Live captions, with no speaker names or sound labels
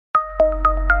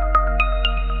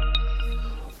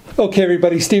Okay,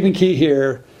 everybody, Stephen Key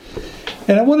here.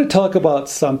 And I want to talk about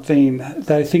something that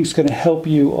I think is going to help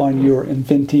you on your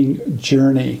inventing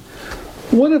journey.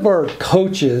 One of our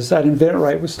coaches at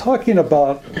InventRight was talking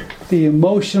about the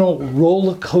emotional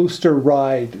roller coaster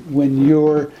ride when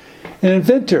you're an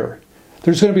inventor.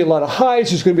 There's going to be a lot of highs,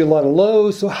 there's going to be a lot of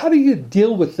lows. So how do you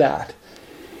deal with that?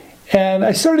 And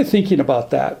I started thinking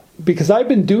about that because I've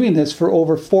been doing this for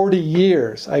over 40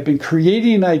 years. I've been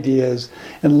creating ideas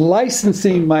and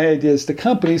licensing my ideas to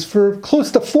companies for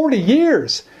close to 40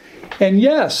 years. And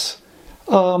yes,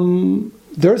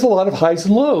 there's a lot of highs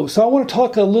and lows. So I want to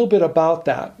talk a little bit about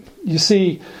that. You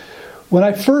see, when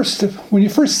you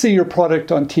first see your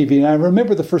product on TV, and I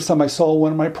remember the first time I saw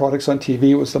one of my products on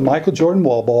TV, it was the Michael Jordan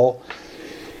wall ball.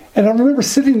 And I remember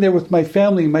sitting there with my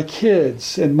family, my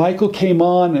kids, and Michael came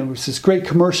on, and it was this great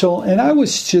commercial, and I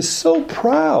was just so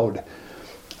proud.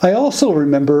 I also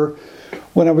remember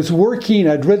when I was working,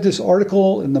 I'd read this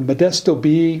article in the Modesto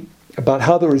Bee about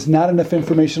how there was not enough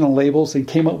information on labels, and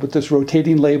came up with this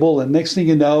rotating label, and next thing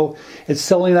you know, it's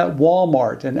selling at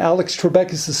Walmart, and Alex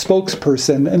Trebek is the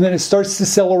spokesperson, and then it starts to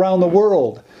sell around the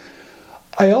world.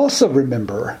 I also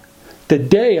remember the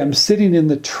day I'm sitting in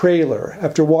the trailer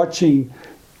after watching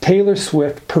Taylor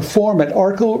Swift perform at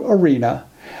Arco Arena,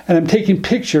 and I'm taking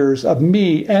pictures of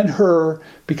me and her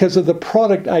because of the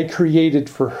product I created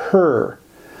for her.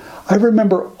 I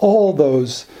remember all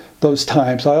those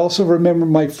times. I also remember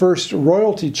my first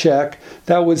royalty check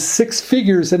that was 6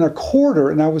 figures and a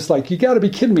quarter, and I was like, you got to be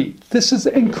kidding me. This is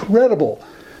incredible.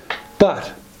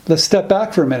 But let's step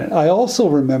back for a minute. I also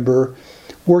remember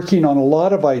working on a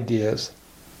lot of ideas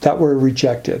that were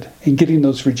rejected and getting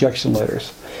those rejection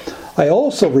letters. I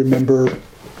also remember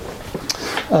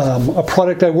a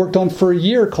product I worked on for a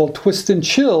year called Twist and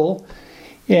Chill,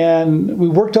 and we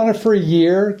worked on it for a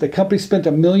year. The company spent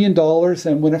 $1 million,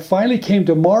 and when it finally came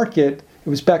to market, it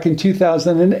was back in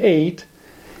 2008.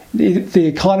 The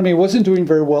economy wasn't doing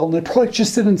very well, and the product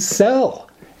just didn't sell.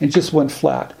 It just went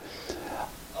flat.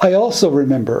 I also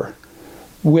remember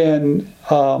when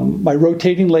my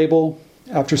rotating label,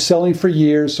 after selling for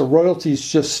years, the royalties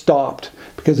just stopped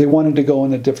because they wanted to go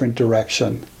in a different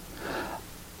direction.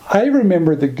 I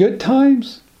remember the good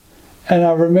times, and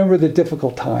I remember the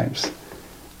difficult times.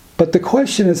 But the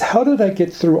question is, how did I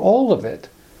get through all of it?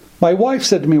 My wife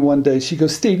said to me one day, she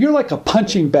goes, Steve, you're like a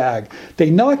punching bag. They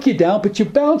knock you down, but you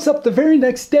bounce up the very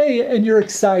next day and you're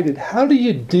excited. How do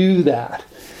you do that?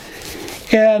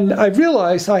 And I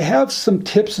realized I have some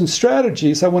tips and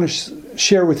strategies I want to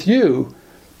share with you.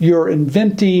 Your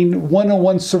inventing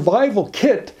 101 survival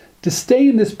kit to stay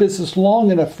in this business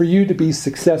long enough for you to be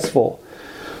successful.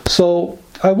 So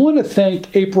I want to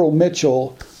thank April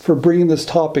Mitchell for bringing this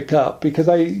topic up because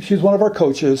she's one of our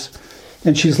coaches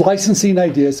and she's licensing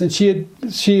ideas, and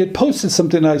she had posted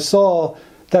something I saw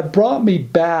that brought me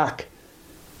back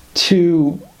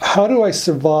to how do I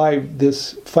survive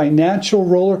this financial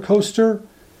roller coaster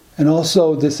and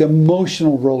also this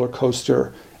emotional roller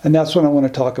coaster. And that's what I want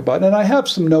to talk about. And I have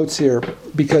some notes here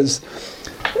because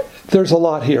there's a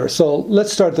lot here. So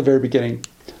let's start at the very beginning.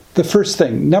 The first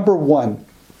thing, number one,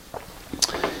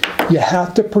 you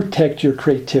have to protect your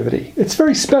creativity. It's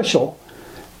very special.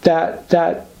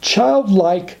 That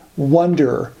childlike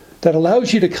wonder that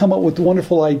allows you to come up with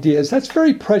wonderful ideas, that's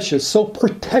very precious. So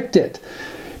protect it.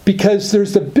 Because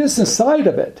there's the business side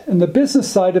of it. And the business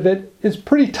side of it is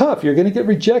pretty tough. You're going to get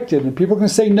rejected and people are going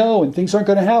to say no and things aren't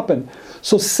going to happen.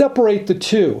 So separate the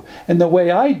two. And the way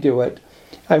I do it,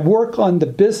 I work on the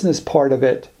business part of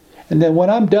it. And then when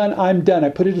I'm done, I'm done. I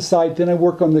put it aside. Then I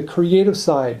work on the creative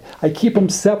side. I keep them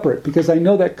separate because I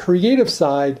know that creative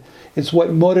side is what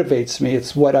motivates me.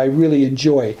 It's what I really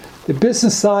enjoy. The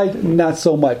business side, not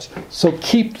so much. So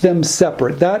keep them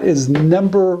separate. That is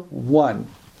number one.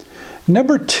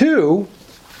 Number two,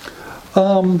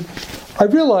 I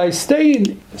realized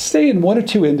stay in one or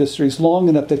two industries long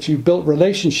enough that you've built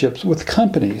relationships with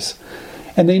companies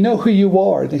and they know who you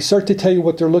are. They start to tell you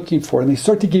what they're looking for and they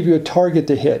start to give you a target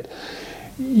to hit.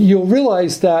 You'll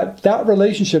realize that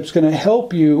relationship is going to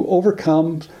help you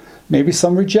overcome maybe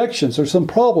some rejections or some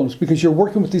problems because you're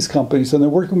working with these companies and they're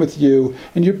working with you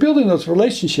and you're building those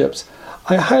relationships.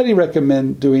 I highly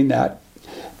recommend doing that.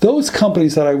 Those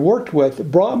companies that I worked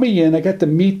with brought me in, I got to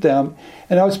meet them,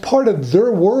 and I was part of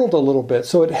their world a little bit.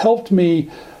 So it helped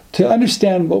me to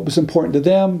understand what was important to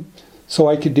them so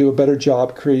I could do a better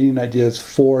job creating ideas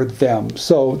for them.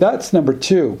 So that's number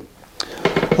two.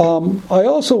 I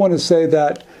also want to say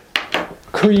that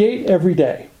create every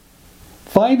day.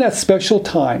 Find that special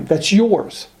time that's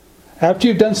yours. After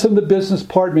you've done some of the business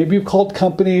part, maybe you've called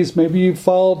companies, maybe you've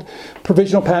filed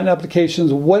provisional patent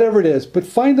applications, whatever it is, but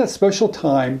find that special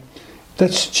time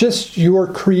that's just your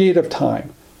creative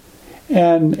time.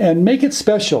 And make it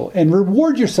special and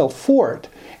reward yourself for it.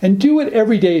 And do it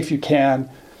every day if you can.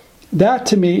 That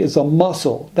to me is a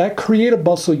muscle. That creative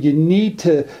muscle you need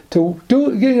to do.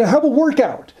 Have a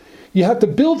workout. You have to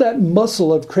build that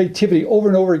muscle of creativity over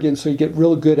and over again so you get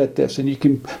real good at this. And you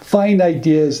can find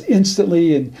ideas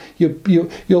instantly, and you'll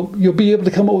be able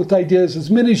to come up with ideas as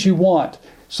many as you want.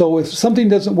 So if something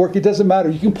doesn't work, it doesn't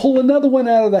matter. You can pull another one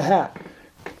out of the hat.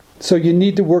 So you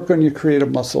need to work on your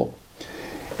creative muscle.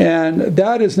 And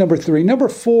that is number 3. Number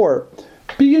 4,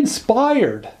 be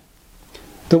inspired.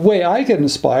 The way I get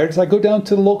inspired is I go down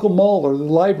to the local mall or the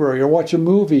library or watch a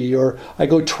movie, or I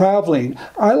go traveling.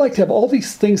 I like to have all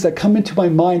these things that come into my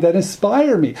mind that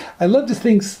inspire me. I love to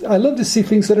see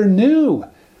things that are new.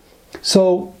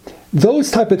 So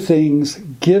those type of things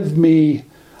give me,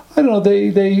 I don't know,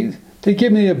 they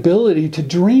give me the ability to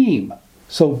dream.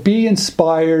 So be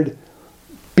inspired.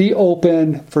 Be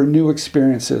open for new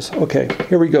experiences. Okay,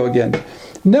 here we go again.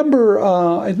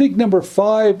 I think number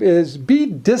 5 is be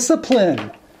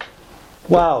disciplined.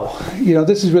 Wow,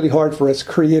 this is really hard for us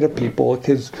creative people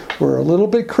because we're a little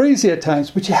bit crazy at times,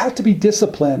 but you have to be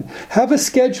disciplined. Have a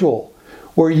schedule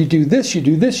where you do this, you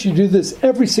do this, you do this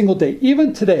every single day.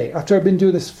 Even today, after I've been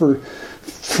doing this for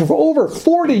over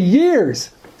 40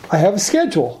 years, I have a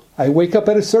schedule. I wake up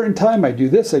at a certain time, I do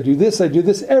this, I do this, I do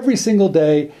this every single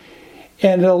day.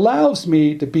 And it allows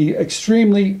me to be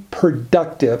extremely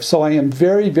productive. So I am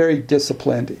very, very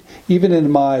disciplined, even in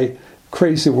my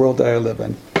crazy world that I live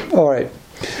in. All right.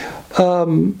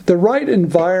 The right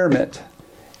environment.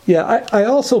 Yeah, I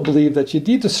also believe that you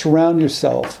need to surround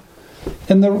yourself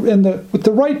with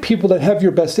the right people that have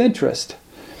your best interest.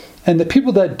 And the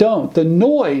people that don't, the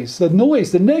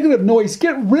negative noise,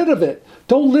 get rid of it.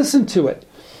 Don't listen to it.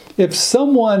 If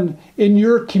someone in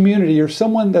your community or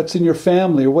someone that's in your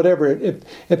family or whatever,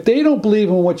 if they don't believe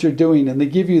in what you're doing and they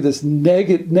give you this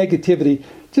negativity,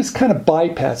 just kind of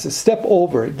bypass it, step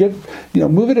over it,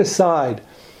 move it aside.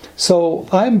 So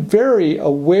I'm very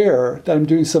aware that I'm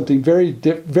doing something very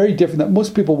different that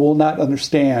most people will not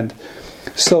understand.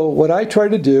 So what I try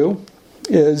to do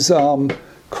is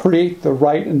create the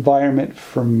right environment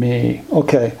for me.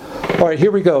 Okay. All right,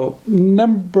 here we go.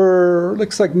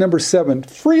 Looks like number 7,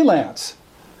 freelance.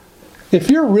 If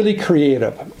you're really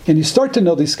creative and you start to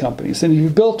know these companies and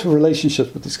you've built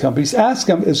relationships with these companies, ask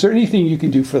them, is there anything you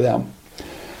can do for them?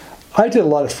 I did a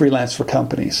lot of freelance for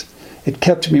companies. It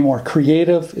kept me more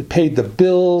creative. It paid the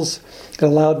bills. It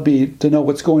allowed me to know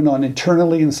what's going on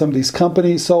internally in some of these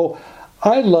companies. So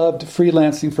I loved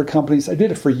freelancing for companies. I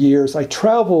did it for years. I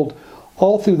traveled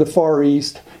all through the Far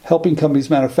East, helping companies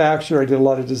manufacture. I did a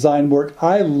lot of design work.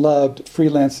 I loved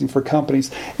freelancing for companies.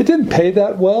 It didn't pay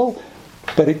that well,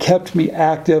 but it kept me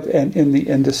active and in the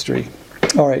industry.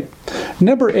 All right.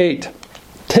 Number 8,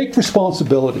 take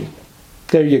responsibility.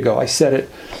 There you go. I said it.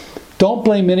 Don't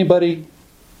blame anybody.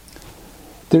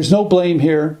 There's no blame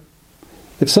here.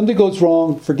 If something goes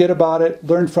wrong, forget about it,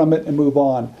 learn from it, and move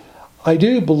on. I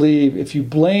do believe if you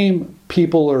blame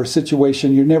people or a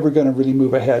situation, you're never going to really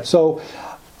move ahead. So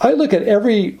I look at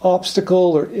every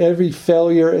obstacle or every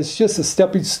failure as just a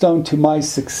stepping stone to my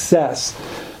success.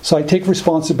 So I take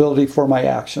responsibility for my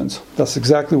actions. That's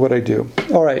exactly what I do.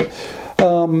 All right.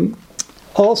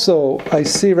 Also, I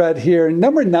see right here,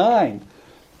 number 9,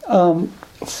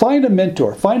 find a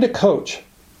mentor, find a coach.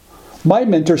 My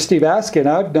mentor, Steve Askin,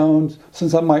 I've known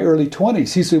since I'm in my early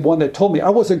 20s. He's the one that told me I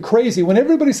wasn't crazy. When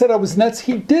everybody said I was nuts,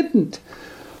 he didn't.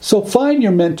 So find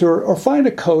your mentor or find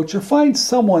a coach or find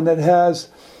someone that has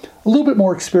a little bit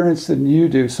more experience than you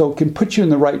do so it can put you in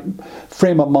the right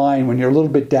frame of mind when you're a little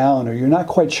bit down or you're not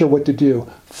quite sure what to do.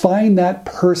 Find that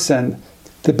person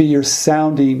to be your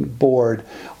sounding board.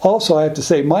 Also, I have to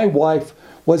say, my wife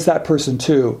was that person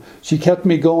too. She kept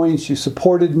me going. She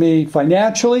supported me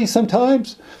financially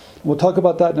sometimes. We'll talk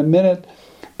about that in a minute.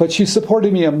 But she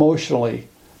supported me emotionally.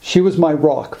 She was my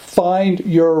rock. Find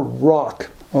your rock.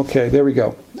 Okay, there we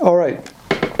go. All right.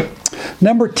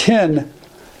 Number 10,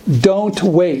 don't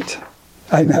wait.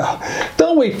 I know.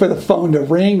 Don't wait for the phone to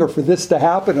ring or for this to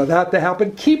happen or that to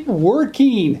happen. Keep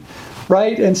working,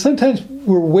 right? And sometimes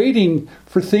we're waiting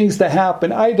for things to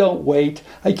happen. I don't wait.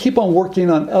 I keep on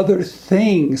working on other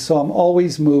things, so I'm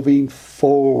always moving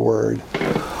forward.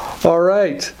 All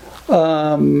right.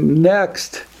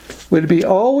 Next would be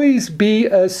always be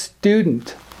a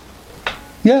student.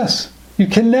 Yes, you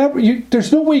can never.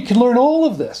 There's no way you can learn all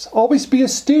of this. Always be a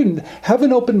student. Have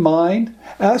an open mind.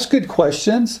 Ask good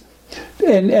questions,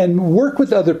 and work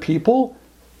with other people.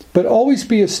 But always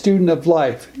be a student of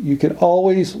life. You can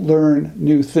always learn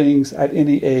new things at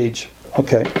any age.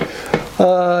 Okay.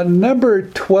 Number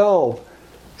 12.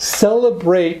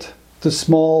 Celebrate the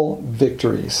small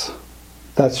victories.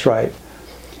 That's right.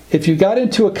 If you got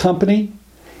into a company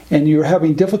and you're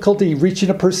having difficulty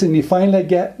reaching a person and you finally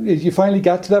got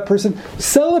to that person,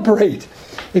 celebrate.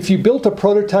 If you built a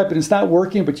prototype and it's not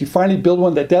working, but you finally build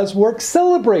one that does work,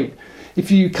 celebrate. If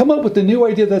you come up with a new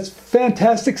idea that's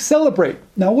fantastic, celebrate.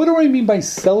 Now, what do I mean by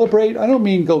celebrate? I don't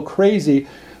mean go crazy,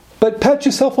 but pat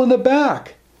yourself on the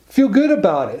back. Feel good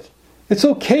about it. It's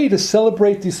okay to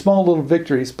celebrate these small little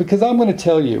victories, because I'm going to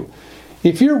tell you,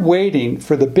 if you're waiting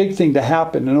for the big thing to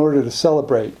happen in order to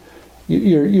celebrate,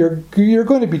 you're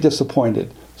going to be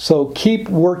disappointed. So keep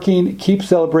working, keep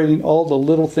celebrating all the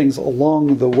little things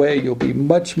along the way. You'll be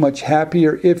much, much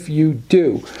happier if you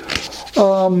do.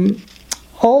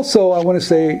 Also, I want to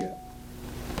say,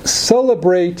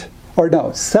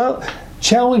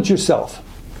 challenge yourself.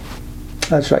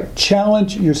 That's right,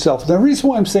 challenge yourself. The reason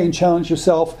why I'm saying challenge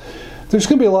yourself, there's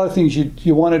going to be a lot of things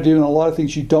you want to do and a lot of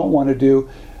things you don't want to do.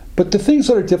 But the things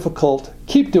that are difficult,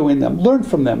 keep doing them. Learn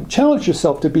from them. Challenge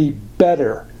yourself to be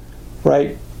better,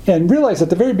 right? And realize at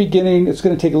the very beginning, it's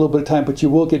going to take a little bit of time, but you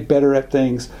will get better at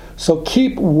things. So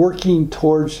keep working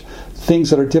towards things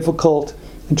that are difficult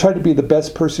and try to be the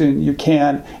best person you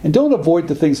can. And don't avoid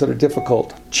the things that are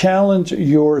difficult. Challenge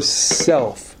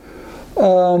yourself.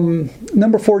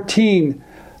 Number 14.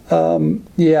 I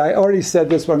already said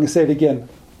this, but I'm going to say it again.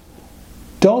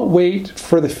 Don't wait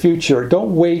for the future.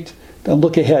 Don't wait and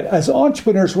look ahead. As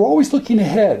entrepreneurs, we're always looking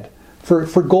ahead for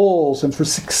goals and for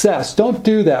success. Don't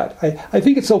do that. I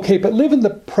think it's okay, but live in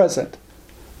the present.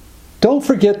 Don't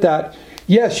forget that,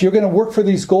 yes, you're going to work for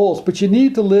these goals, but you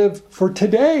need to live for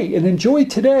today and enjoy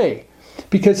today.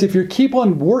 Because if you keep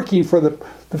on working for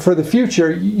the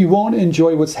future, you won't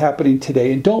enjoy what's happening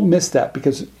today. And don't miss that,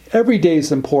 because every day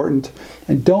is important,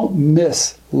 and don't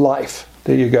miss life.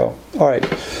 There you go. All right.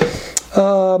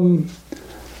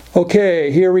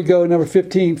 Okay, here we go. Number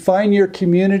 15, find your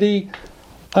community.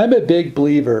 I'm a big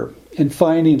believer in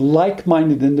finding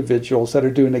like-minded individuals that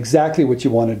are doing exactly what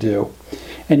you want to do.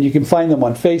 And you can find them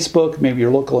on Facebook, maybe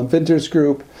your local Inventors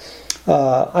group.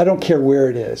 I don't care where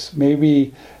it is.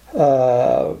 Maybe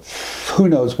who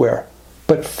knows where.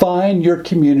 But find your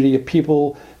community of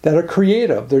people that are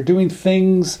creative. They're doing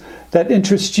things that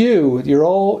interest you. You're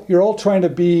all trying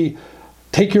to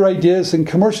take your ideas and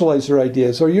commercialize your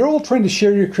ideas, or you're all trying to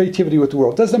share your creativity with the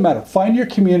world. Doesn't matter. Find your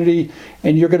community,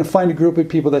 and you're going to find a group of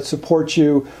people that support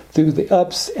you through the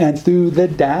ups and through the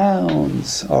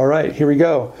downs. All right, here we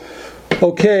go.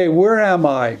 Okay, where am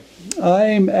I?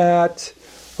 It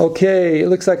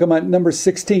looks like I'm at number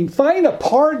 16. Find a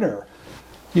partner.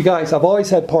 You guys, I've always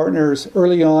had partners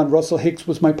early on. Russell Hicks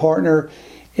was my partner.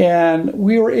 And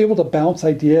we were able to bounce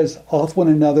ideas off one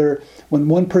another. When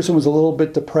one person was a little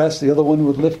bit depressed, the other one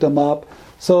would lift them up.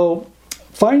 So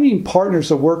finding partners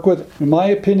to work with, in my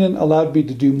opinion, allowed me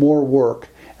to do more work.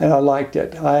 And I liked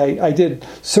it. I did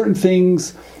certain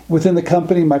things within the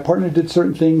company. My partner did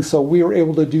certain things. So we were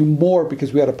able to do more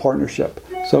because we had a partnership.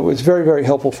 So it was very, very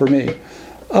helpful for me.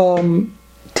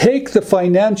 Take the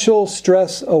financial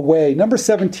stress away. Number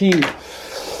 17.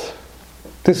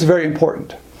 This is very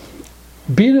important.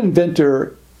 Being an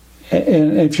inventor,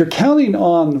 and if you're counting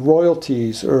on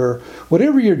royalties or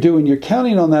whatever you're doing, you're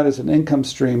counting on that as an income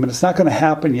stream, and it's not going to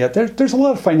happen yet. There's a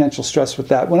lot of financial stress with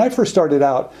that. When I first started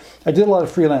out, I did a lot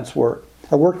of freelance work.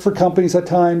 I worked for companies at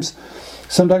times.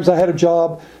 Sometimes I had a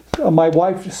job. My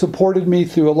wife supported me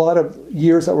through a lot of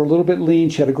years that were a little bit lean.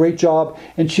 She had a great job,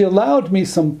 and she allowed me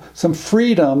some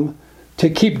freedom to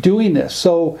keep doing this.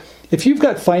 So if you've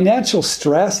got financial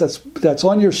stress that's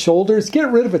on your shoulders, get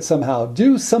rid of it somehow.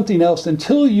 Do something else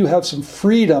until you have some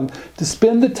freedom to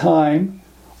spend the time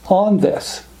on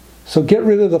this. So get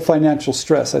rid of the financial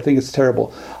stress. I think it's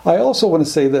terrible. I also want to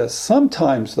say this.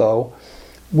 Sometimes, though,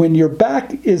 when your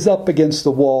back is up against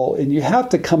the wall and you have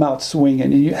to come out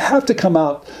swinging and you have to come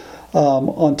out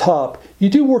on top, you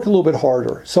do work a little bit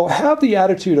harder. So have the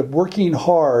attitude of working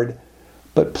hard,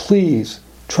 but please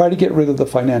try to get rid of the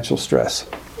financial stress.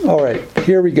 All right,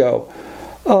 here we go.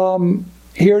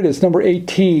 Here it is, number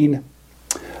 18.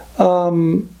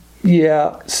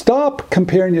 Stop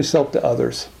comparing yourself to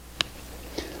others.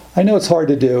 I know it's hard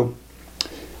to do.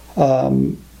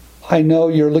 I know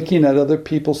you're looking at other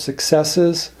people's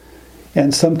successes,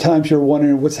 and sometimes you're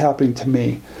wondering what's happening to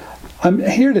me. I'm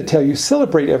here to tell you,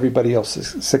 celebrate everybody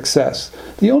else's success.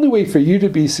 The only way for you to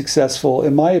be successful,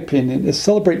 in my opinion, is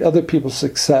celebrate other people's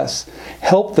success.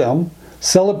 Help them,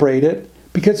 celebrate it,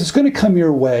 because it's going to come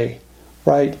your way,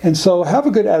 right? And so have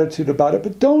a good attitude about it,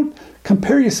 but don't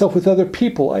compare yourself with other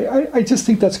people. I just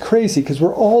think that's crazy, because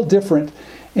we're all different,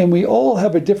 and we all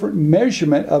have a different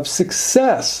measurement of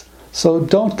success. So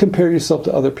don't compare yourself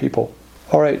to other people.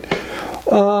 All right.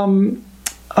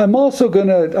 I'm also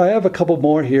I have a couple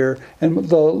more here, and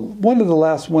one of the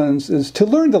last ones is to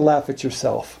learn to laugh at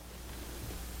yourself.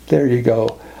 There you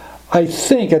go. I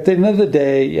think at the end of the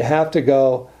day, you have to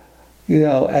go,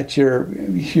 at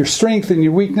your strength and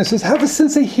your weaknesses. Have a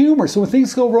sense of humor. So when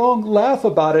things go wrong, laugh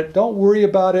about it. Don't worry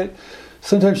about it.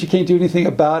 Sometimes you can't do anything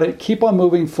about it. Keep on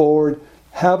moving forward.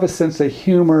 Have a sense of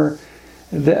humor.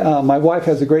 My wife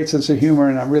has a great sense of humor,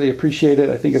 and I really appreciate it.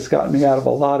 I think it's gotten me out of a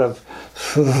lot of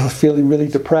feeling really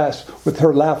depressed with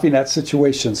her laughing at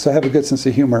situations. So have a good sense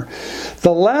of humor.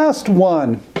 The last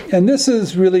one, and this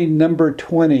is really number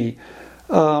 20,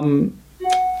 don't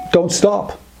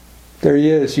stop. There he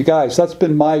is. You guys, that's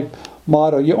been my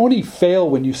motto. You only fail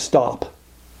when you stop.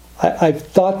 I've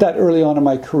thought that early on in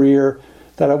my career,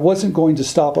 that I wasn't going to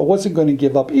stop. I wasn't going to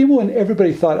give up. Even when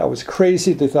everybody thought I was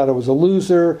crazy, they thought I was a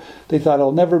loser. They thought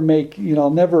I'll never I'll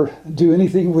never do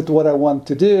anything with what I want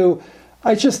to do.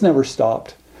 I just never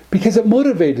stopped because it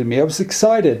motivated me. I was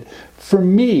excited. For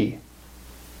me,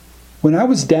 when I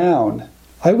was down,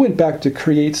 I went back to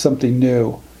create something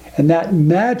new. And that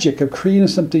magic of creating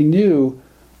something new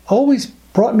always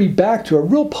brought me back to a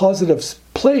real positive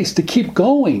place to keep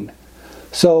going.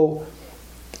 So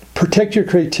protect your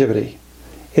creativity.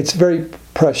 It's very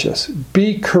precious.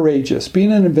 Be courageous.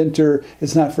 Being an inventor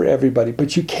is not for everybody,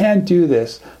 but you can do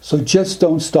this. So just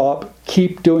don't stop.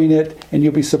 Keep doing it, and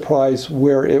you'll be surprised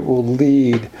where it will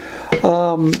lead.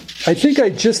 I think I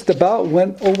just about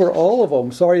went over all of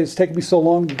them. Sorry it's taken me so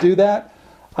long to do that.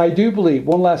 I do believe,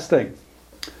 one last thing,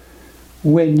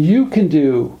 when you can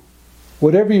do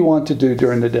whatever you want to do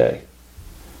during the day,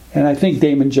 and I think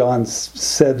Damon Johns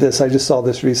said this, I just saw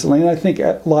this recently, and I think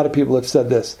a lot of people have said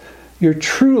this, you're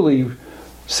truly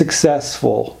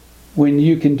successful when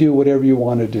you can do whatever you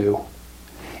want to do.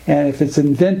 And if it's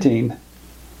inventing,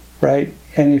 right,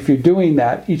 and if you're doing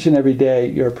that each and every day,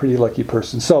 you're a pretty lucky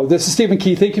person. So this is Stephen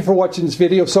Key. Thank you for watching this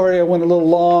video. Sorry I went a little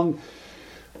long.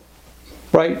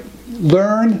 Right?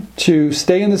 Learn to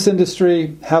stay in this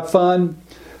industry, have fun,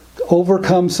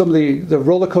 overcome some of the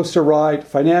roller coaster ride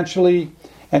financially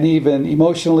and even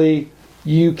emotionally.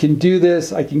 You can do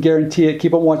this. I can guarantee it.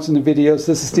 Keep on watching the videos.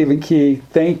 This is Stephen Key.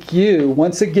 Thank you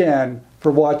once again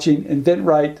for watching Invent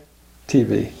Right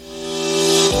TV.